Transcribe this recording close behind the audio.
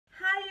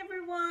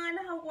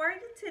are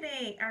you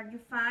today? Are you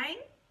fine?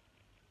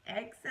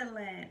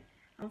 Excellent.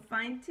 I'm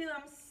fine too.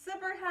 I'm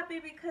super happy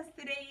because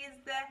today is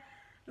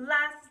the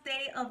last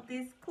day of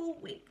this school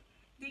week.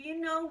 Do you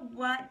know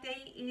what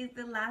day is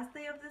the last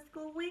day of the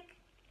school week?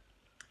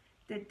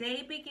 The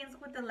day begins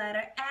with the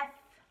letter F.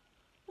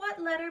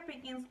 What letter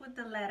begins with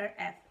the letter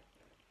F?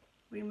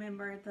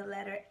 Remember, the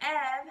letter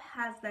F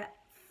has the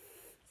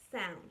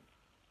sound.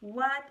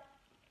 What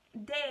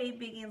day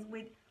begins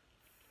with?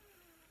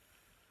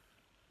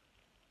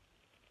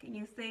 Can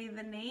you say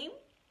the name?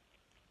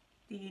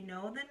 Do you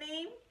know the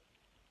name?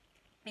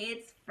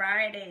 It's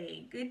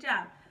Friday. Good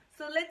job.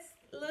 So let's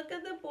look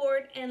at the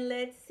board and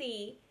let's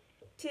see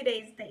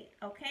today's date.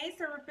 Okay,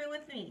 so repeat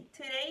with me.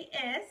 Today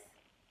is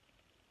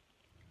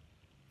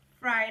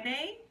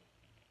Friday,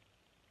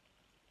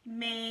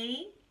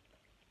 May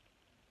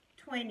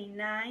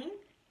 29,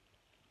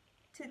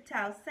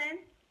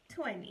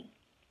 2020.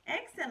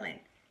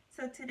 Excellent.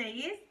 So today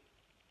is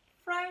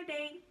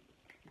Friday.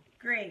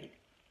 Great.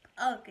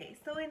 Okay,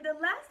 so in the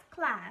last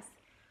class,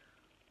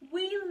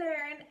 we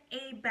learned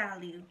a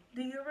value.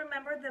 Do you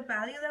remember the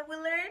value that we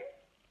learned?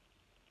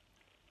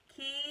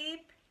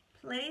 Keep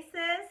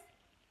places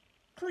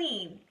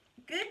clean.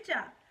 Good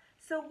job.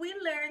 So we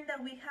learned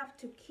that we have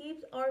to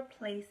keep our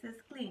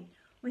places clean.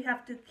 We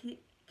have to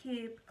keep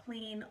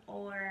clean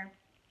our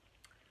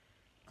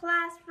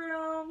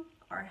classroom,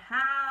 our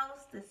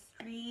house, the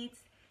streets,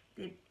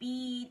 the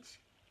beach,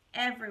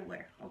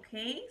 everywhere,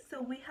 okay?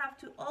 So we have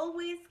to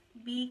always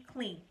be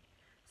clean.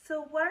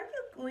 So what are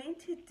you going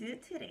to do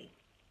today?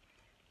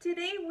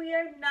 Today we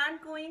are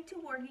not going to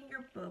work in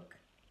your book,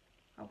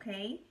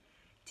 okay?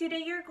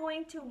 Today you're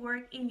going to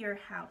work in your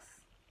house.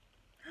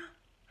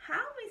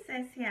 How, Miss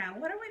Cecia?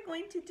 What are we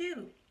going to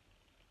do?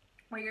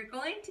 What you're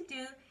going to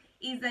do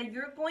is that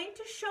you're going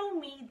to show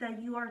me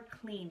that you are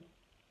clean.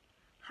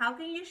 How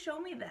can you show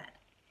me that?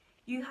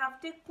 You have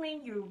to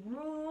clean your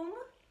room,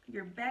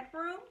 your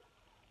bedroom,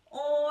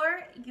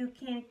 or you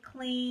can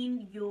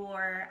clean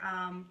your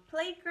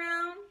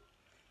playground,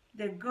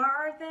 the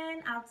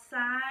garden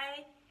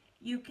outside.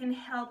 You can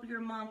help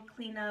your mom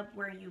clean up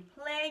where you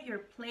play, your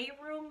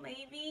playroom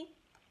maybe,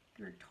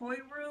 your toy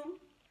room.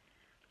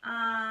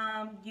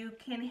 You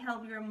can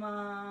help your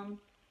mom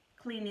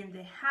clean in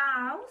the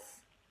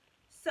house.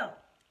 So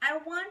I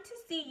want to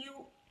see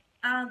you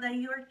that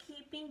you're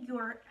keeping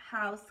your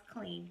house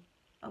clean,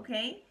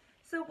 okay?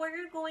 So what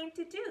you're going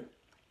to do,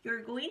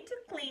 you're going to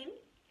clean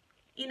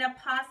in a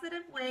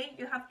positive way.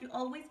 You have to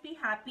always be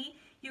happy.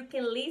 You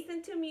can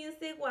listen to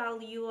music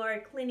while you are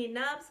cleaning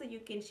up so you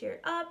can cheer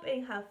up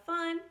and have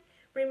fun.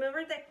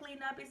 Remember that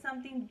cleanup is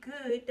something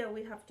good that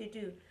we have to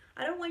do.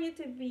 I don't want you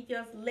to be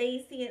just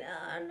lazy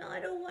and, no, I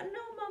don't want, no,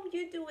 mom,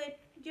 you do it,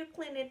 you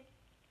clean it.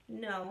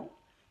 No,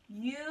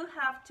 you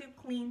have to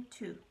clean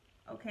too,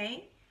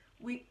 okay?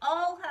 We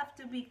all have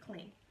to be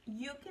clean.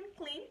 You can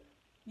clean.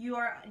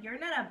 You're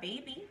not a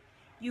baby.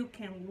 You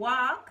can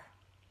walk,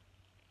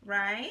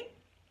 right?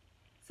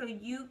 So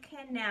you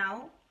can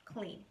now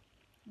clean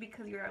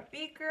because you're a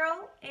big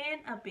girl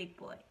and a big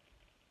boy.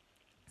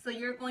 So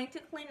you're going to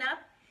clean up.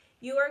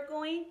 You are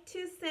going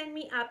to send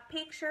me a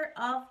picture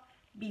of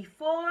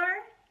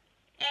before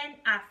and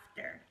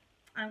after.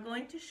 I'm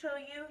going to show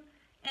you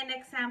an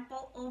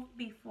example of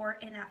before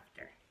and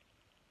after.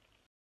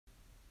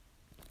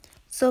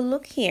 So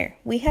look here.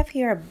 We have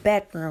here a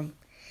bedroom.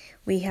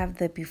 We have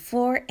the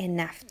before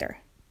and after.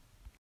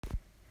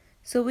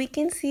 So we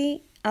can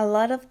see a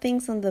lot of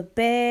things on the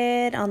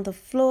bed, on the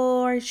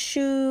floor,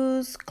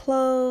 shoes,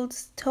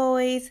 clothes,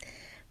 toys,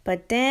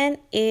 but then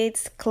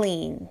it's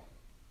clean.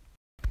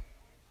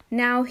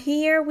 Now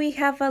here we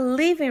have a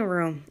living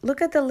room.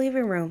 Look at the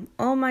living room.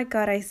 Oh my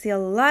God, I see a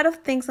lot of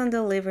things on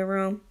the living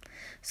room.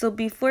 So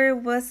before it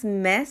was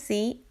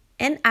messy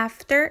and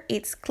after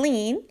it's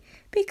clean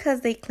because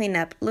they clean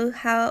up. Look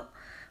how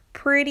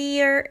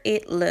prettier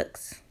it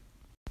looks.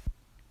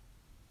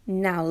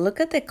 Now look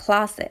at the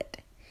closet.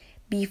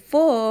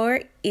 Before,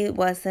 it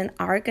wasn't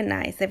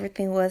organized.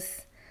 Everything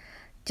was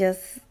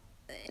just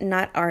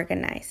not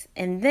organized.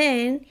 And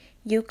then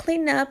you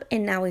clean up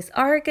and now it's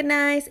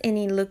organized and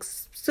it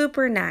looks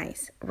super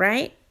nice,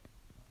 right?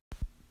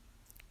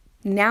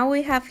 Now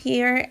we have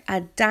here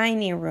a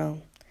dining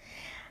room.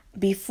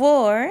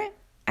 Before,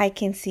 I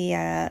can see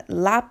a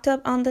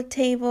laptop on the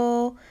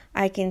table.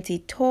 I can see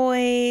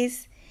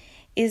toys.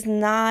 It's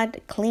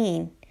not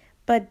clean.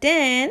 But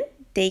then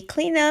they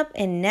clean up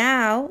and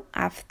now,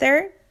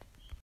 after,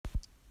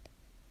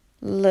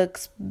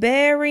 looks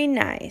very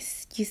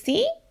nice. You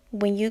see,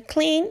 when you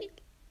clean,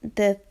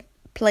 the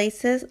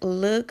places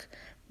look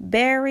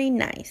very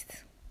nice.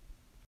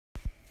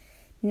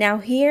 Now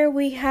here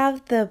we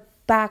have the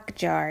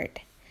backyard.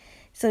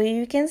 So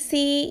you can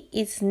see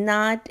it's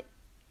not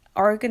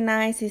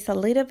organized. It's a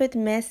little bit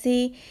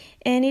messy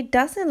and it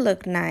doesn't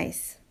look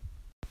nice.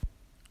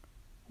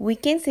 We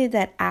can see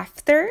that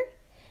after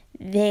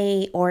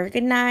they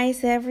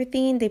organize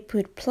everything, they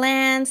put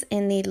plants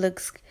and it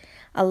looks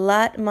a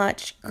lot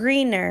much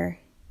greener.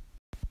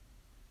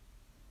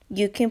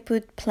 You can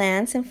put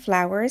plants and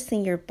flowers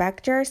in your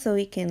backyard so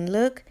it can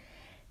look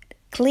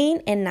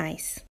clean and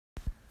nice.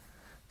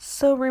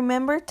 So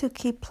remember to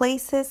keep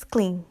places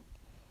clean.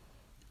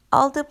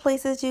 All the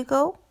places you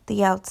go,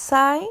 the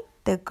outside,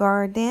 the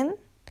garden,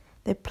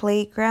 the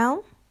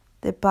playground,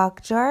 the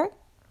backyard,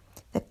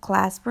 the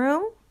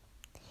classroom,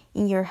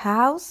 in your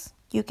house.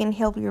 You can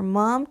help your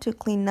mom to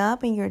clean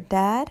up and your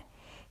dad.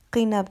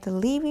 Clean up the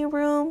living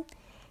room,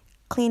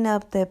 clean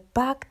up the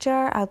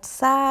backyard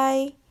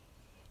outside.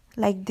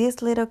 Like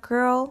this little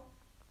girl,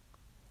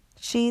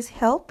 she's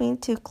helping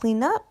to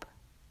clean up.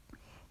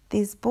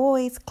 This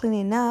boy is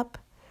cleaning up.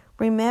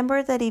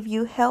 Remember that if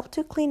you help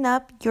to clean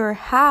up, your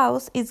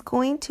house is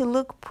going to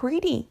look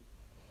pretty.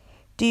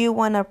 Do you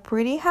want a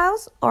pretty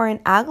house or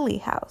an ugly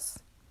house?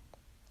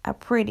 A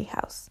pretty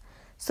house.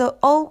 So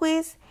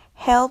always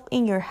help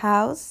in your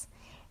house,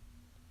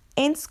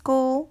 in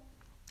school,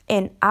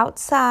 and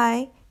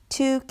outside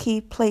to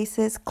keep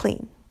places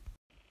clean.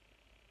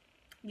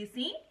 You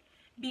see,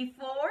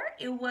 before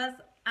it was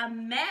a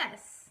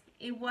mess.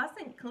 It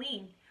wasn't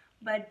clean.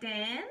 But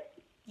then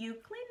you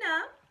clean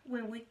up.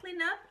 When we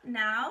clean up,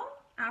 now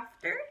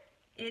after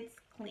it's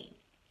clean.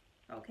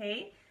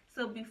 Okay?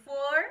 So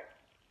before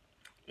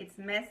it's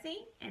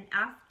messy and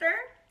after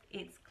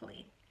it's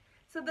clean.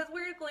 So that's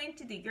what you're going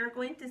to do. You're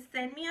going to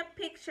send me a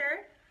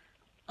picture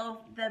of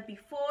the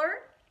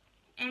before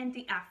and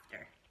the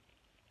after.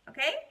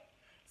 Okay?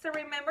 So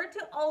remember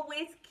to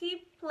always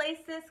keep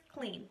places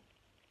clean.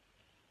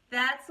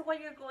 That's what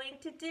you're going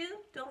to do.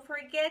 Don't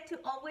forget to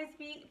always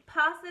be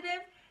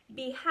positive,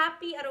 be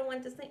happy. I don't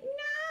want to say, no,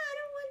 I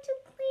don't want to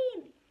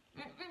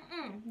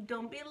clean.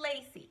 Don't be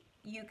lazy.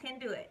 You can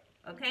do it,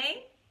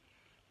 okay?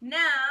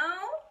 Now,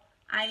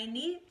 I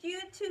need you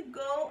to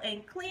go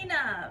and clean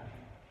up.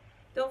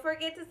 Don't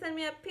forget to send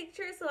me a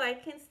picture so I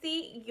can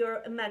see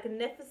your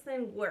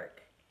magnificent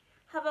work.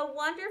 Have a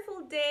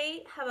wonderful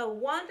day. Have a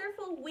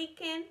wonderful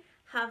weekend.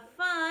 Have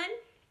fun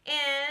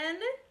and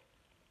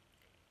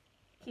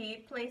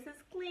keep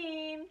places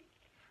clean.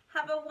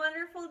 Have a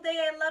wonderful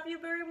day. I love you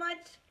very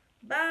much.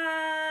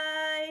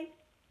 Bye.